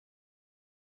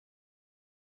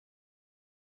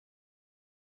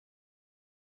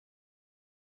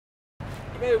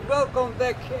Okay, welcome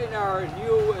back in our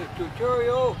new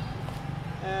tutorial.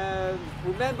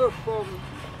 Remember from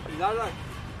another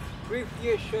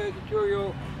previous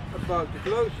tutorial about the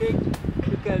clothing,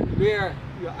 you can wear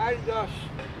your Adidas,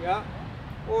 yeah,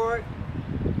 or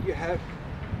you have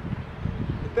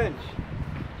the pants.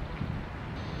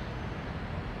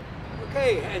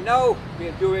 Okay, and now we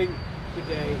are doing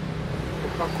today the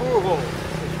Parkourrol.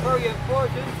 It's very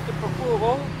important, the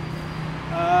Parkourrol.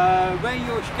 When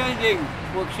you're standing,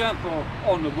 for example,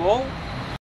 on the wall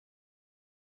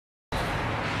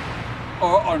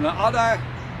or on another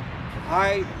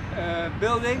high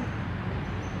building,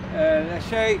 let's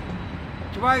say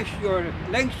twice your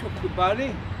length of the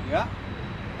body, yeah,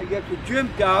 and you have to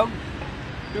jump down,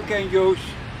 you can use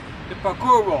the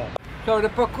Parkourrol. So the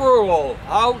Parkourrol,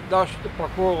 how does the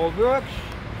Parkourrol work?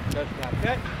 Just like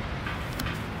that.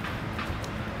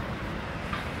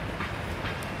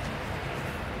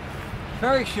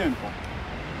 Very simple,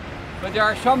 but there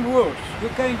are some rules. You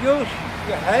can use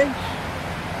your hands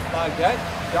like that,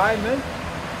 diamond,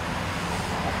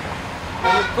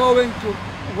 and you're going to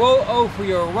roll over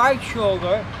your right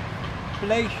shoulder,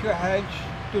 place your hands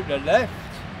to the left,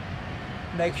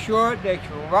 make sure that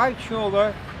your right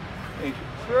shoulder is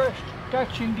first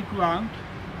touching the ground,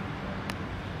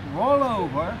 roll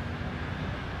over,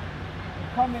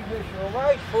 coming with your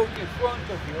right foot in front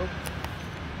of you,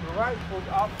 your right foot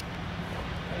up,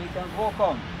 and you can walk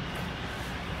on.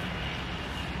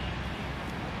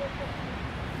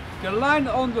 The line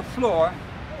on the floor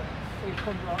is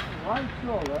from the right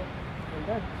shoulder to the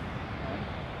left hand.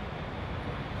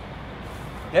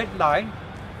 That line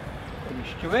is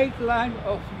a straight line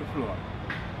over the floor.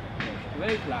 A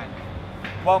straight line.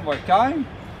 One more time.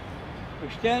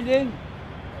 You're standing,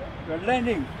 you're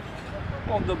landing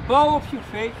on the ball of your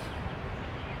feet,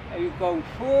 and you're going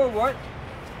forward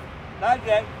like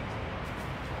that.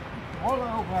 Roll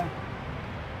over,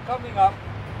 coming up,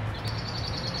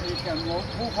 and you can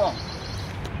move on.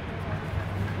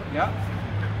 Yeah.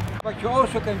 What you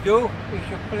also can do is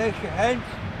you place your hands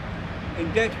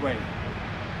in that way.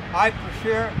 I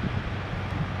prefer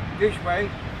this way.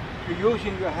 You're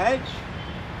using your hands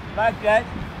like that,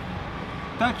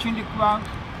 touching the ground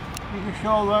with your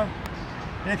shoulder.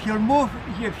 And if you move,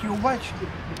 if you watch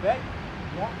the back,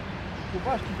 yeah, if you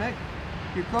watch the back,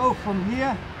 you go from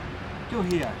here to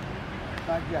here.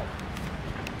 Like that.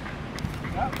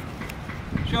 Yeah.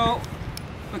 So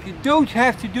what you don't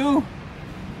have to do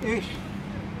is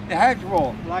the head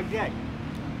roll like that.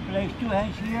 Place two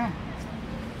hands here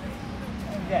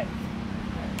and that.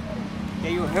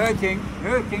 Then you're hurting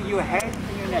your head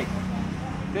and your neck.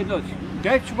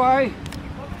 That's why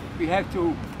we have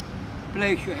to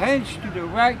place your hands to the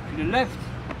right, to the left.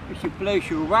 If you place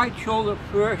your right shoulder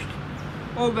first,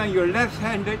 or when you're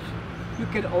left-handed, you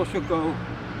can also go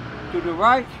to the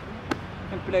right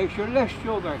and place your left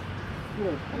shoulder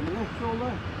here, and the left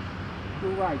shoulder to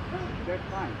the right. That's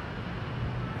fine.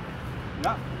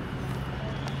 Yeah.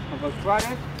 I'm going to try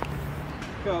that.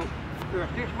 So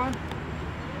first this one.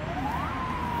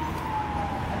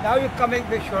 And now you're coming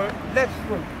with your left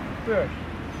foot first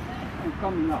and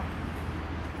coming up.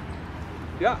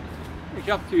 Yeah, it's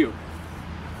up to you.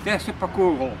 That's the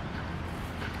Parkourrol.